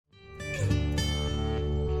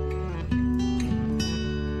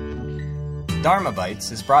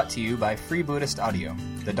Dharmabytes is brought to you by Free Buddhist Audio,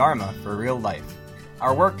 the Dharma for real life.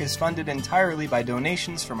 Our work is funded entirely by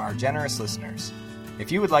donations from our generous listeners.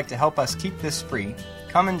 If you would like to help us keep this free,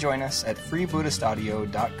 come and join us at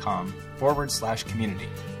freebuddhistaudio.com/community.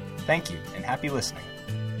 Thank you and happy listening.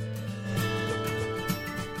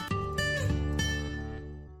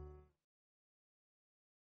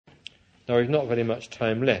 Now we've not very much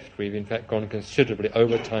time left. We've in fact gone considerably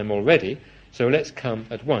over time already, so let's come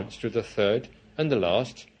at once to the third and the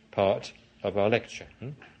last part of our lecture.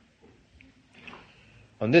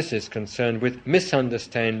 And this is concerned with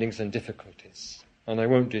misunderstandings and difficulties. And I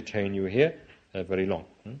won't detain you here very long.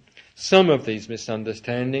 Some of these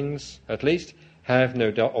misunderstandings, at least, have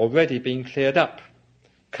no doubt already been cleared up.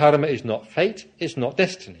 Karma is not fate, it's not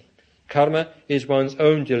destiny. Karma is one's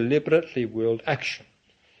own deliberately willed action.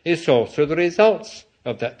 It's also the results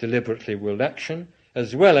of that deliberately willed action,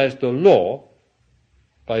 as well as the law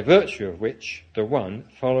by virtue of which the one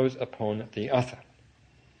follows upon the other.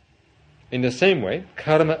 In the same way,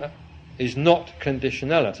 karma is not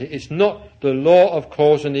conditionality, it's not the law of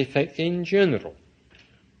cause and effect in general.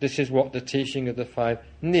 This is what the teaching of the 5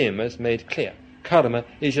 niyamas made clear. Karma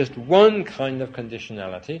is just one kind of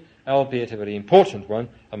conditionality, albeit a very important one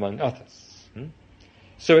among others.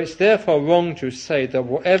 So it's therefore wrong to say that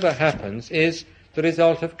whatever happens is the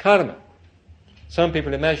result of karma. Some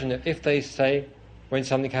people imagine that if they say, when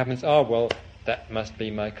something happens, well, that must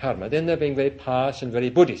be my karma, then they're being very pious and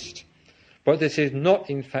very Buddhist. But this is not,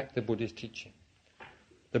 in fact, the Buddhist teaching.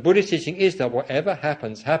 The Buddhist teaching is that whatever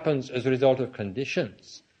happens, happens as a result of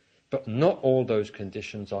conditions. But not all those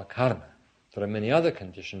conditions are karma. There are many other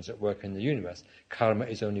conditions at work in the universe. Karma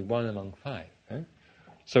is only one among 5.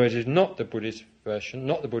 So it is not the Buddhist version,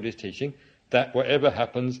 not the Buddhist teaching, that whatever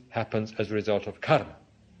happens, happens as a result of karma.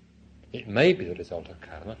 It may be the result of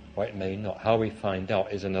karma, or it may not. How we find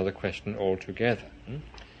out is another question altogether.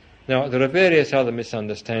 Now, there are various other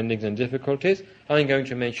misunderstandings and difficulties. I'm going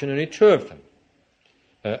to mention only 2 of them.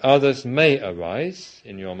 Others may arise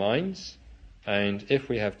in your minds, and if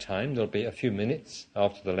we have time, there'll be a few minutes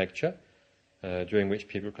after the lecture, during which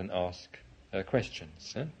people can ask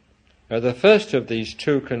questions. The first of these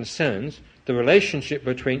 2 concerns the relationship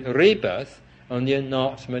between rebirth and the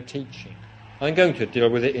anatma teaching. I'm going to deal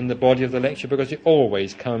with it in the body of the lecture because it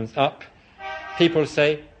always comes up. People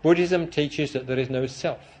say, Buddhism teaches that there is no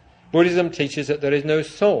self. Buddhism teaches that there is no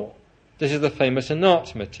soul. This is the famous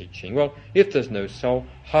anatma teaching. Well, if there's no soul,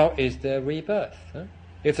 how is there rebirth?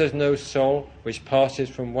 If there's no soul which passes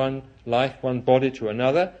from one life, one body to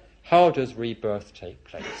another, how does rebirth take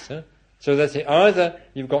place? So they say either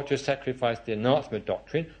you've got to sacrifice the anatma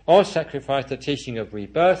doctrine or sacrifice the teaching of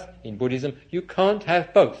rebirth in Buddhism. You can't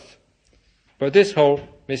have both. But this whole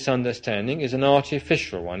misunderstanding is an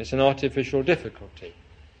artificial one. It's an artificial difficulty.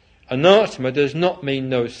 Anatma does not mean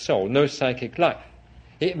no soul, no psychic life.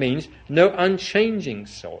 It means no unchanging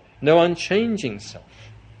soul, no unchanging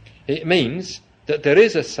self. It means that there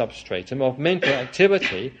is a substratum of mental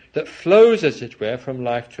activity that flows, as it were, from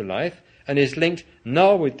life to life and is linked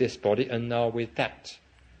now with this body and now with that.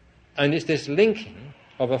 And it's this linking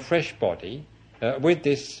of a fresh body with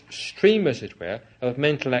this stream, as it were, of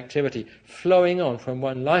mental activity flowing on from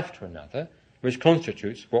one life to another, which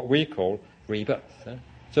constitutes what we call rebirth.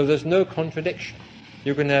 So there's no contradiction.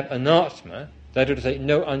 You can have anatma, that is to say,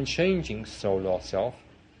 no unchanging soul or self,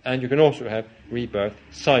 and you can also have rebirth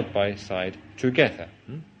side by side together.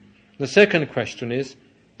 The second question is,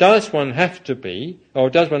 does one have to be, or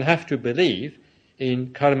does one have to believe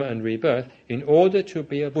in karma and rebirth in order to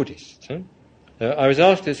be a Buddhist? I was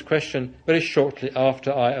asked this question very shortly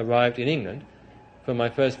after I arrived in England for my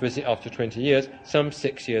first visit after 20 years, some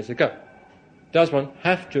 6 years ago. Does one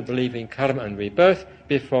have to believe in karma and rebirth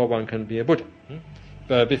before one can be a Buddha?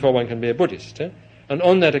 Before one can be a Buddhist? And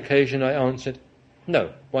on that occasion I answered,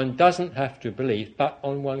 no, one doesn't have to believe, but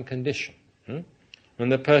on one condition.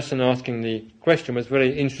 And the person asking the question was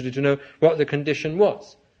very interested to know what the condition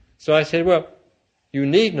was. So I said, well, you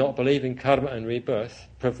need not believe in karma and rebirth,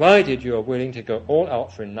 provided you are willing to go all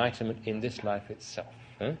out for enlightenment in this life itself.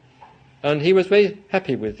 And he was very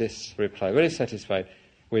happy with this reply, very satisfied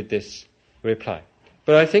with this reply.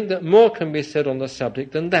 But I think that more can be said on the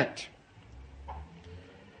subject than that.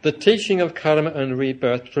 The teaching of karma and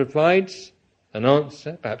rebirth provides an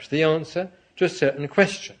answer, perhaps the answer, to certain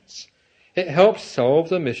questions. It helps solve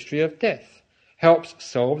the mystery of death, helps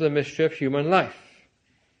solve the mystery of human life.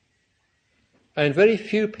 And very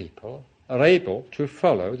few people are able to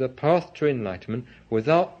follow the path to enlightenment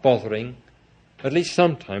without bothering, at least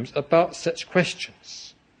sometimes, about such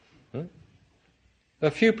questions. A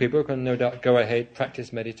few people can no doubt go ahead,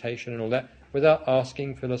 practice meditation and all that, without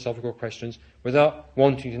asking philosophical questions, without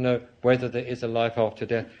wanting to know whether there is a life after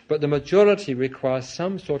death. But the majority requires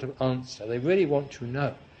some sort of answer. They really want to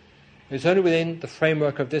know. It's only within the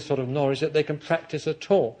framework of this sort of knowledge that they can practice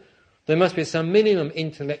at all. There must be some minimum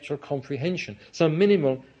intellectual comprehension, some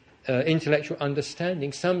minimal intellectual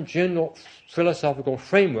understanding, some general philosophical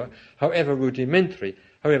framework, however rudimentary,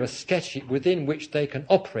 however sketchy, within which they can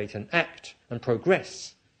operate and act and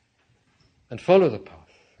progress and follow the path.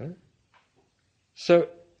 So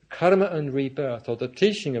karma and rebirth, or the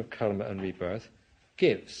teaching of karma and rebirth,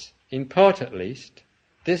 gives, in part at least,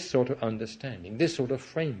 this sort of understanding, this sort of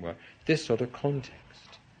framework, this sort of context.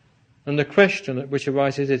 And the question which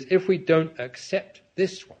arises is, if we don't accept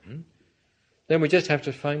this one, then we just have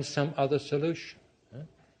to find some other solution.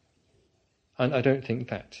 And I don't think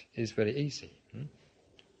that is very easy.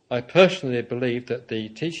 I personally believe that the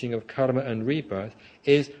teaching of karma and rebirth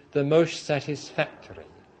is the most satisfactory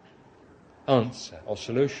answer or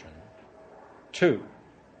solution to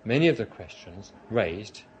many of the questions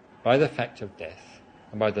raised by the fact of death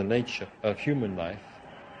and by the nature of human life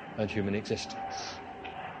and human existence.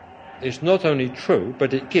 It's not only true,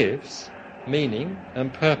 but it gives meaning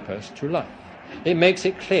and purpose to life. It makes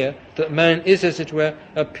it clear that man is, as it were,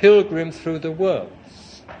 a pilgrim through the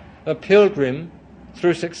worlds, a pilgrim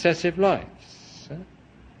through successive lives,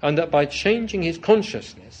 and that by changing his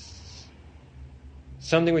consciousness,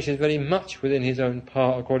 something which is very much within his own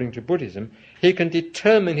power according to Buddhism, he can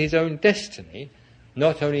determine his own destiny,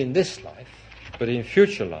 not only in this life, but in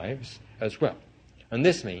future lives as well. And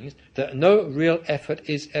this means that no real effort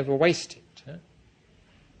is ever wasted.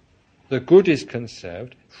 The good is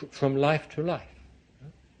conserved from life to life.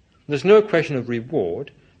 There's no question of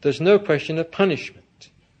reward, there's no question of punishment.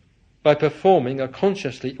 By performing a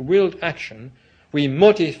consciously willed action, we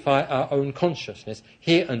modify our own consciousness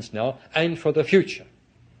here and now and for the future.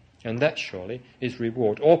 And that surely is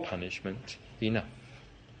reward or punishment enough.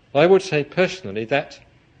 I would say personally that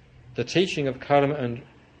the teaching of karma and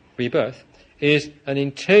rebirth is an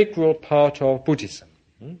integral part of Buddhism.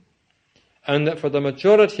 And that for the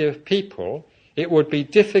majority of people, it would be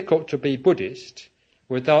difficult to be Buddhist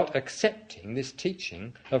without accepting this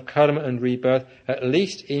teaching of karma and rebirth, at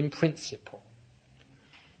least in principle.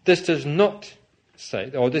 This does not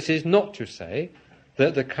say, or this is not to say,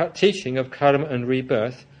 that the teaching of karma and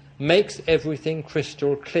rebirth makes everything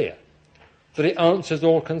crystal clear, that it answers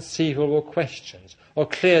all conceivable questions, or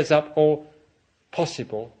clears up all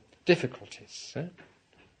possible difficulties.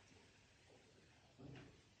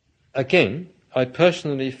 Again, I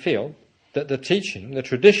personally feel that the teaching, the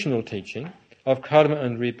traditional teaching of karma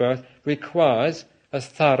and rebirth, requires a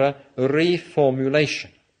thorough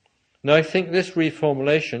reformulation. Now, I think this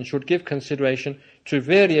reformulation should give consideration to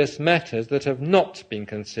various matters that have not been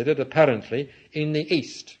considered, apparently, in the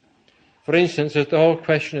East. For instance, there's the whole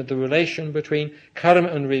question of the relation between karma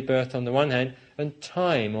and rebirth on the one hand and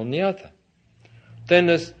time on the other. Then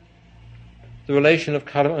there's the relation of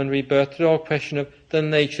karma and rebirth to the whole question of the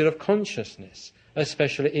nature of consciousness,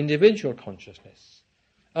 especially individual consciousness.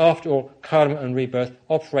 After all, karma and rebirth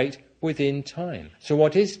operate within time. So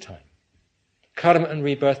what is time? Karma and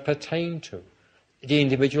rebirth pertain to the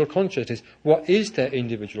individual consciousness. What is their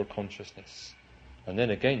individual consciousness? And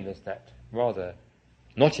then again there's that rather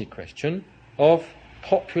knotty question of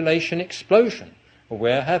population explosion.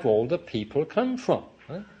 Where have all the people come from?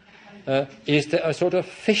 Is there a sort of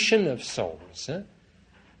fission of souls?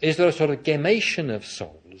 Is there a sort of gemation of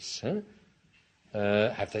souls?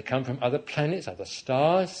 Have they come from other planets, other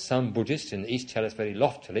stars? Some Buddhists in the East tell us very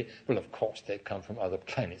loftily, well, of course they've come from other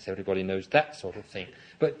planets. Everybody knows that sort of thing.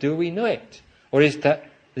 But do we know it? Or is that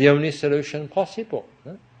the only solution possible?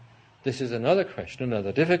 This is another question,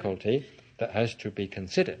 another difficulty that has to be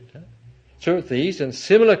considered. So these and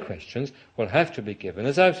similar questions will have to be given,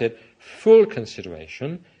 as I've said, full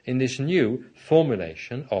consideration in this new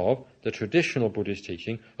formulation of the traditional Buddhist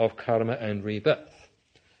teaching of karma and rebirth.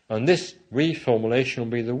 And this reformulation will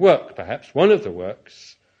be the work, perhaps one of the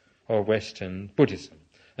works, of Western Buddhism.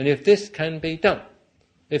 And if this can be done,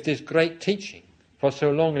 if this great teaching, for so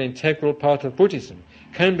long an integral part of Buddhism,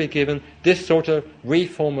 can be given this sort of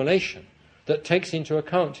reformulation that takes into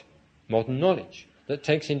account modern knowledge, that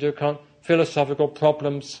takes into account philosophical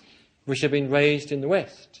problems which have been raised in the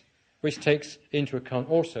West, which takes into account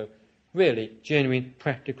also really genuine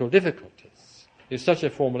practical difficulties. If such a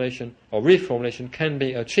formulation or reformulation can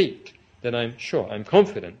be achieved, then I'm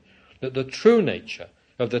confident that the true nature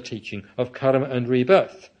of the teaching of karma and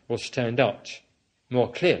rebirth will stand out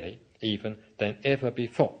more clearly even than ever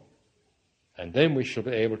before. And then we shall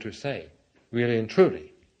be able to say, really and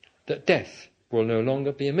truly, that death will no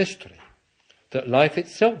longer be a mystery, that life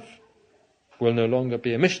itself will no longer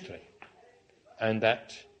be a mystery, and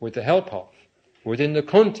that with the help of, within the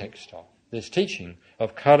context of, this teaching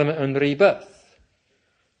of karma and rebirth,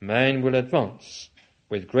 man will advance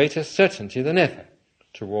with greater certainty than ever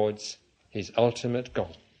towards his ultimate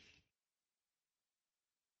goal.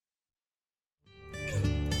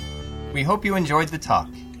 We hope you enjoyed the talk.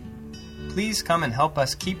 Please come and help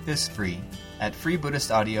us keep this free at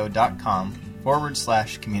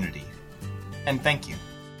freebuddhistaudio.com/community. And thank you.